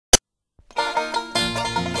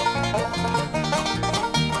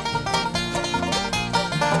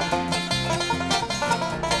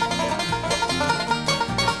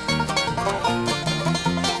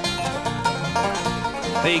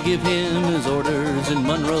They give him his orders in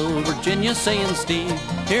Monroe, Virginia, saying, Steve,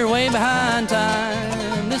 you're way behind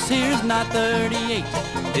time. This here's not 38,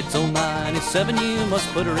 it's 097. You must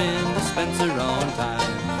put her in the Spencer on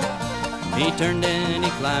time. He turned and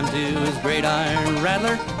he climbed to his great iron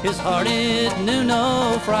rattler. His heart, it knew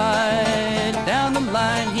no fright. Down the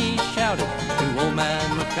line he shouted to old man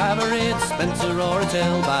McIver, it's Spencer or it's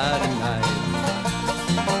hell by tonight.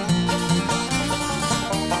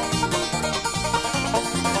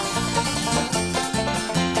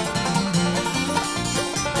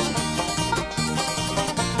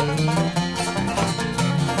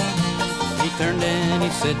 Turned and he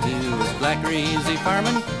said to his black greasy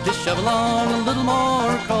fireman, just shovel on a little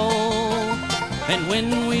more coal. And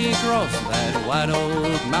when we cross that white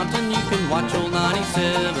oak mountain, you can watch old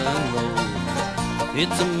 97 roll.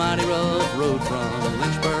 It's a mighty rough road from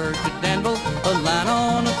Lynchburg to Danville, a line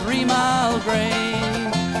on a 3-mile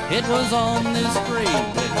grade. It was on this grade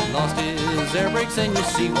that he lost his air brakes, and you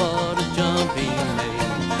see what a jump he made.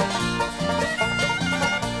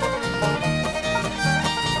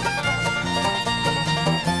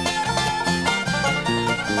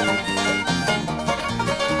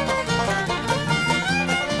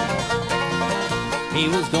 He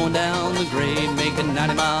was going down the grade, making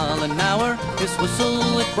 90 miles an hour. His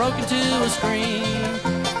whistle, it broke into a scream.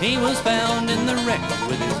 He was found in the wreck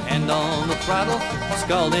with his hand on the throttle,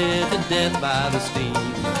 scalded to death by the steam.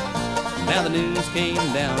 Now the news came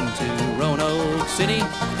down to Roanoke City,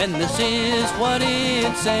 and this is what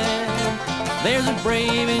it said. There's a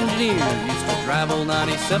brave engineer, used to drive old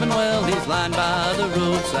 97. Well, he's lying by the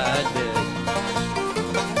roadside dead.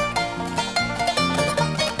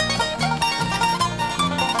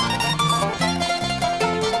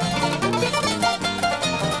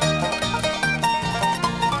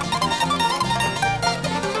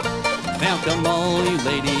 Now come all you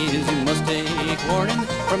ladies, you must take warning.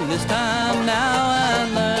 From this time now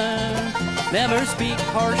and learn, never speak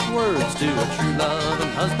harsh words to a true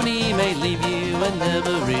loving husband. He may leave you and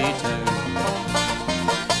never return.